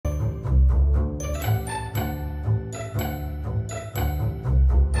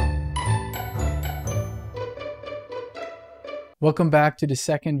Welcome back to the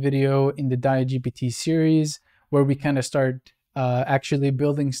second video in the DietGPT series, where we kind of start actually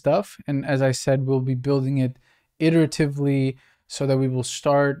building stuff. And as I said, we'll be building it iteratively so that we will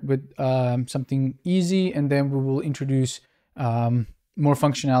start with something easy, and then we will introduce more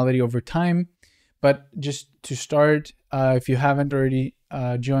functionality over time. But just to start, if you haven't already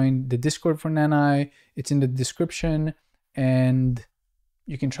joined the Discord for Nanai, it's in the description, and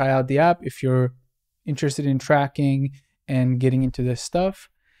you can try out the app if you're interested in tracking and getting into this stuff.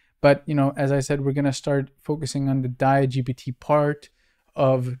 But as I said, we're gonna start focusing on the DietGPT part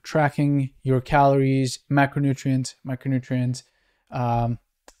of tracking your calories, macronutrients.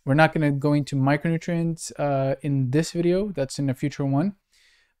 We're not gonna go into micronutrients in this video. That's in a future one.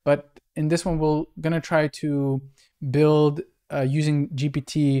 But in this one, we're gonna try to build using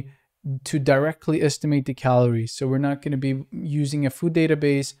GPT to directly estimate the calories. So we're not gonna be using a food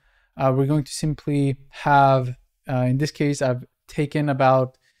database. We're going to simply have, in this case, I've taken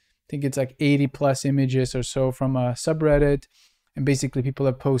about, I think it's like 80 plus images or so from a subreddit. And basically people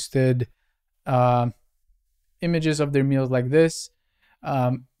have posted images of their meals like this.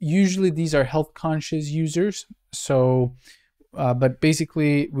 Usually these are health conscious users. So, but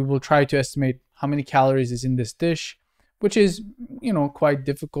basically we will try to estimate how many calories is in this dish, which is, quite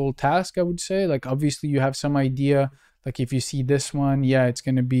difficult task, I would say. Like, obviously you have some idea, like if you see this one, yeah, it's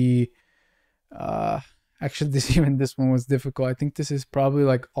going to be, actually this one was difficult. I think this is probably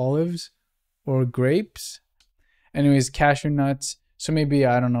like olives or grapes. Anyways, cashew nuts. So maybe,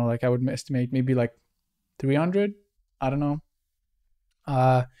 I don't know, like I would estimate maybe like 300. I don't know.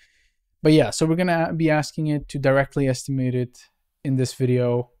 But yeah, so we're going to be asking it to directly estimate it in this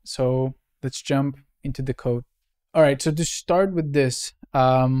video. So let's jump into the code. All right, so to start with this,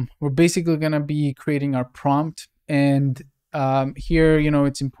 we're basically going to be creating our prompt. And here,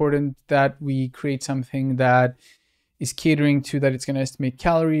 it's important that we create something that is catering to that it's going to estimate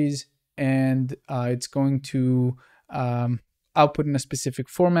calories, and it's going to output in a specific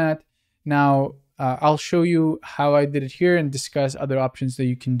format. Now, I'll show you how I did it here and discuss other options that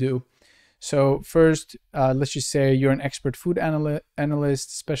you can do. So first, let's just say you're an expert food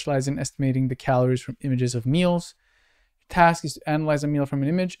analyst specialized in estimating the calories from images of meals. Task is to analyze a meal from an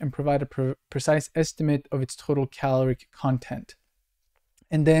image and provide a precise estimate of its total caloric content.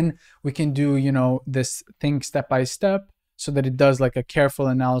 And then we can do, this thing step by step so that it does like a careful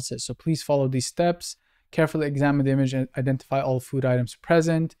analysis. So please follow these steps. Carefully examine the image and identify all food items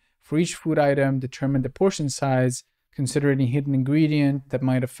present. For each food item, determine the portion size, consider any hidden ingredient that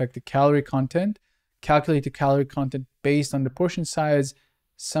might affect the calorie content. Calculate the calorie content based on the portion size.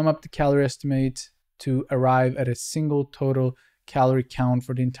 Sum up the calorie estimates to arrive at a single total calorie count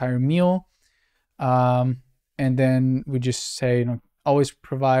for the entire meal. And then we just say, always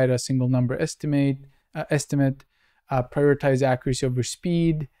provide a single number estimate, prioritize accuracy over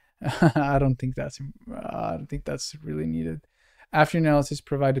speed. I don't think that's really needed. After analysis,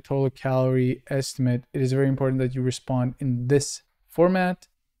 provide a total calorie estimate. It is very important that you respond in this format.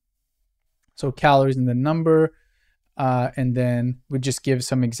 So calories and the number, and then we just give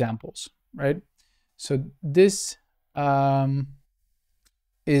some examples, right? So this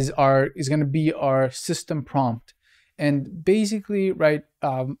is going to be our system prompt, and basically, right,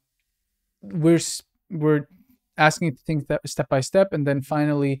 we're asking it to think that step by step, and then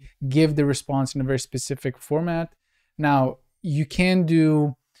finally give the response in a very specific format. Now you can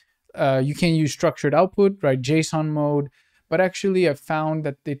do you can use structured output, right, JSON mode, but actually I found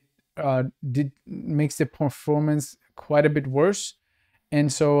that it makes the performance quite a bit worse,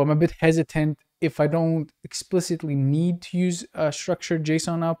 and so I'm a bit hesitant. If I don't explicitly need to use a structured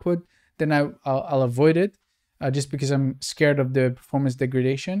JSON output, then I'll avoid it, just because I'm scared of the performance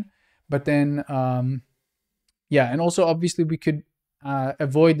degradation. But then, yeah, and also obviously we could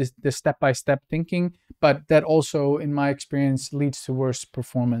avoid the step-by-step thinking, but that also, in my experience, leads to worse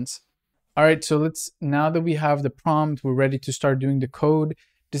performance. All right, so now that we have the prompt, we're ready to start doing the code.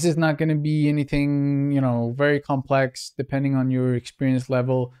 This is not going to be anything, very complex depending on your experience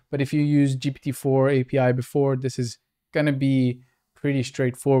level. But if you use GPT-4 API before, this is going to be pretty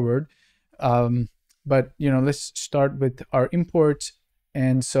straightforward. But, let's start with our imports.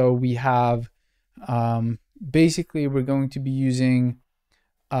 And so we have, basically, we're going to be using,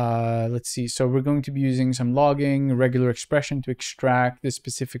 let's see. So we're going to be using some logging, regular expression to extract this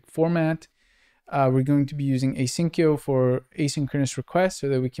specific format. We're going to be using asyncio for asynchronous requests so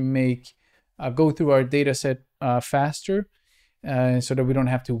that we can go through our data set faster, so that we don't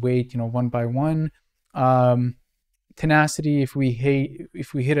have to wait, one by one. Tenacity, if we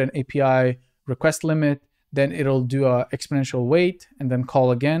hit an API request limit, then it'll do a exponential wait and then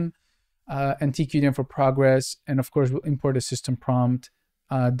call again. and TQDM for progress. And of course, we'll import a system prompt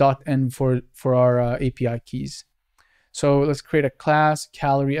 .n for our API keys. So let's create a class,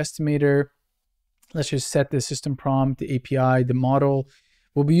 calorie estimator. Let's just set the system prompt, the API, the model.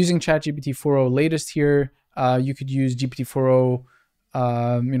 We'll be using ChatGPT 4.0 latest here. You could use GPT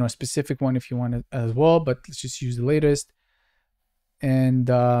 4.0, a specific one if you want it as well, but let's just use the latest. And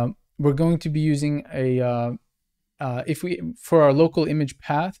we're going to be using a, for our local image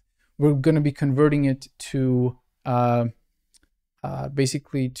path, we're going to be converting it to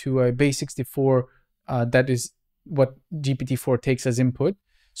basically to a base 64 that is what GPT-4 takes as input.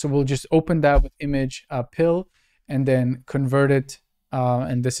 So we'll just open that with image pill and then convert it.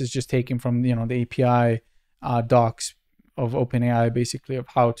 And this is just taken from the API docs of OpenAI, basically, of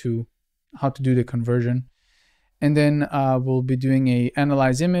how to do the conversion. And then we'll be doing a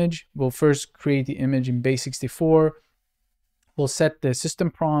analyze image. We'll first create the image in base 64. We'll set the system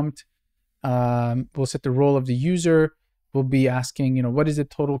prompt. We'll set the role of the user. We'll be asking, what is the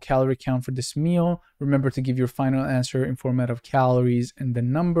total calorie count for this meal? Remember to give your final answer in format of calories and the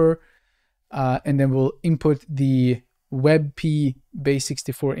number. And then we'll input the WebP base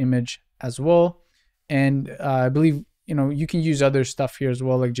 64 image as well. And I believe, you can use other stuff here as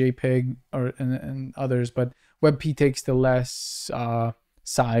well, like JPEG and others, but WebP takes the less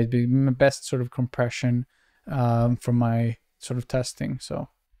size, the best sort of compression from my sort of testing. So,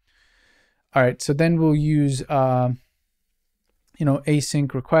 all right, so then we'll use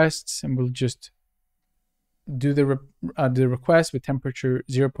async requests, and we'll just do the request with temperature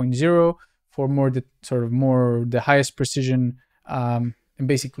 0.0 for the highest precision and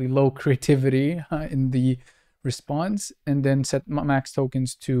basically low creativity in the response, and then set max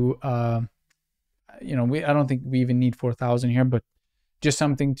tokens to I don't think we even need 4,000 here, but just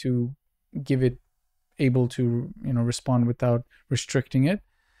something to give it able to respond without restricting it.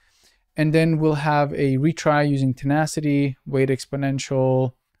 And then we'll have a retry using tenacity, weight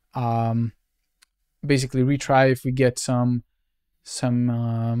exponential, basically retry if we get some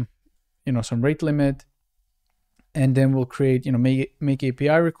rate limit. And then we'll create, make API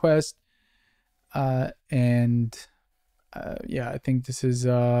request. I think this is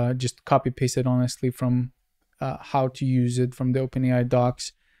just copy pasted honestly from how to use it from the OpenAI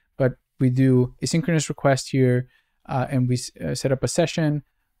docs. But we do asynchronous request here, and we set up a session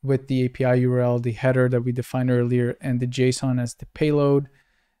with the API URL, the header that we defined earlier, and the JSON as the payload.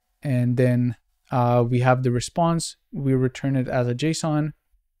 And then we have the response. We return it as a JSON,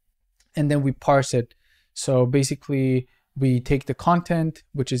 and then we parse it. So basically, we take the content,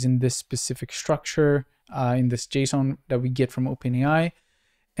 which is in this specific structure, in this JSON that we get from OpenAI,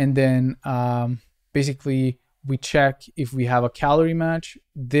 and then basically we check if we have a calorie match.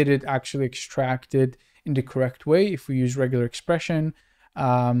 Did it actually extract it in the correct way if we use regular expression?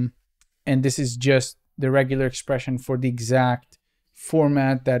 And this is just the regular expression for the exact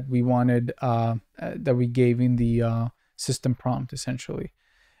format that we wanted, that we gave in the system prompt, essentially.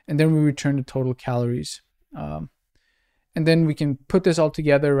 And then we return the total calories. And then we can put this all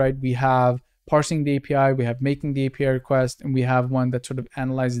together, right? We have parsing the API, we have making the API request, and we have one that sort of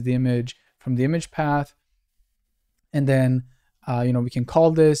analyzes the image from the image path. And then, we can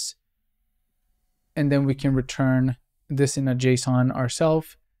call this, and then we can return this in a JSON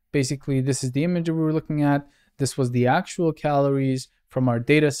ourselves. Basically, this is the image that we were looking at. This was the actual calories from our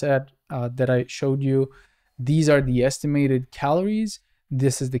data set that I showed you. These are the estimated calories.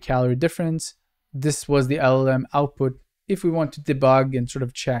 This is the calorie difference. This was the LLM output if we want to debug and sort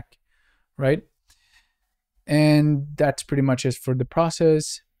of check, right? And that's pretty much it for the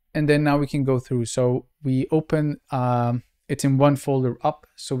process. And then now we can go through. So we open, it's in one folder up.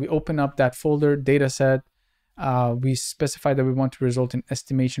 So we open up that folder, dataset. We specify that we want to result in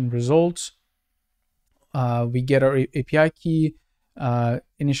estimation results. We get our API key,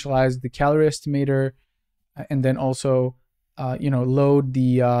 initialize the calorie estimator, and then also, load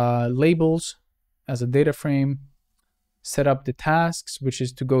the labels as a data frame, set up the tasks, which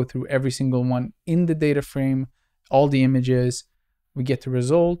is to go through every single one in the data frame, all the images. We get the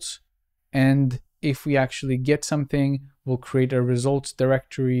results, and if we actually get something, we'll create a results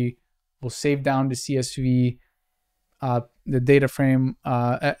directory. We'll save down the CSV, the data frame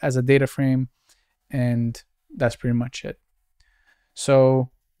as a data frame, and that's pretty much it.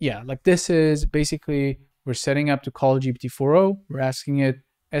 So yeah, like this is basically, we're setting up to call GPT 4.0. We're asking it,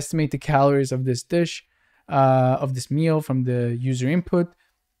 estimate the calories of this dish, of this meal from the user input,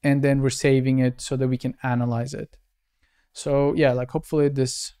 and then we're saving it so that we can analyze it. So yeah, like hopefully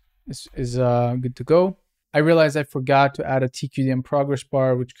this is good to go. I realized I forgot to add a TQDM progress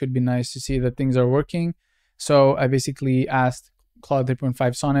bar, which could be nice to see that things are working. So I basically asked Claude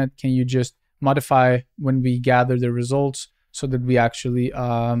 3.5 Sonnet, can you just modify when we gather the results so that we actually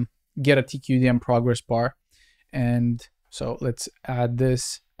get a TQDM progress bar. And so let's add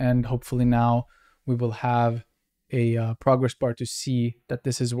this, and hopefully now we will have a progress bar to see that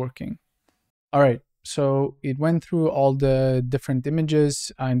this is working. All right, so it went through all the different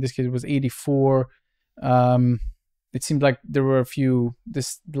images. In this case, it was 84. It seemed like there were a few. The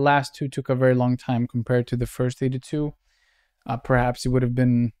last two took a very long time compared to the first 82. Perhaps it would have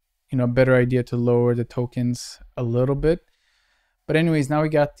been, a better idea to lower the tokens a little bit. But anyways, now we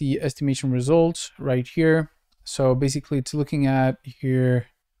got the estimation results right here. So basically it's looking at here,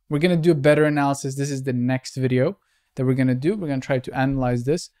 we're going to do a better analysis. This is the next video that we're going to do. We're going to try to analyze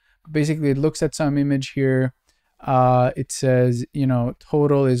this. Basically it looks at some image here. It says,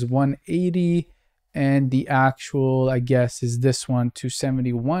 total is 180 and the actual, I guess, is this one,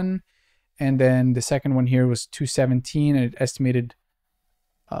 271. And then the second one here was 217 and it estimated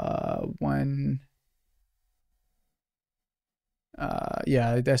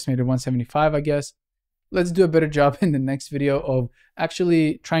it estimated 175, I guess. Let's do a better job in the next video of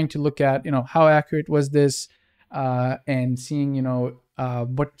actually trying to look at, how accurate was this, and seeing,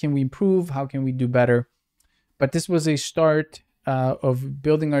 what can we improve, how can we do better. But this was a start of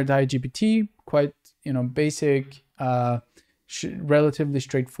building our DietGPT, quite, basic, relatively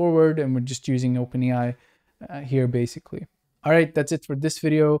straightforward, and we're just using OpenAI here basically. All right, that's it for this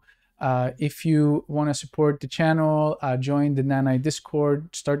video. If you want to support the channel, join the Nanai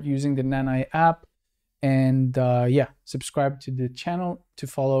Discord, start using the Nanai app, and subscribe to the channel to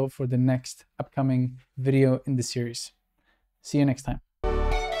follow for the next upcoming video in the series. See you next time.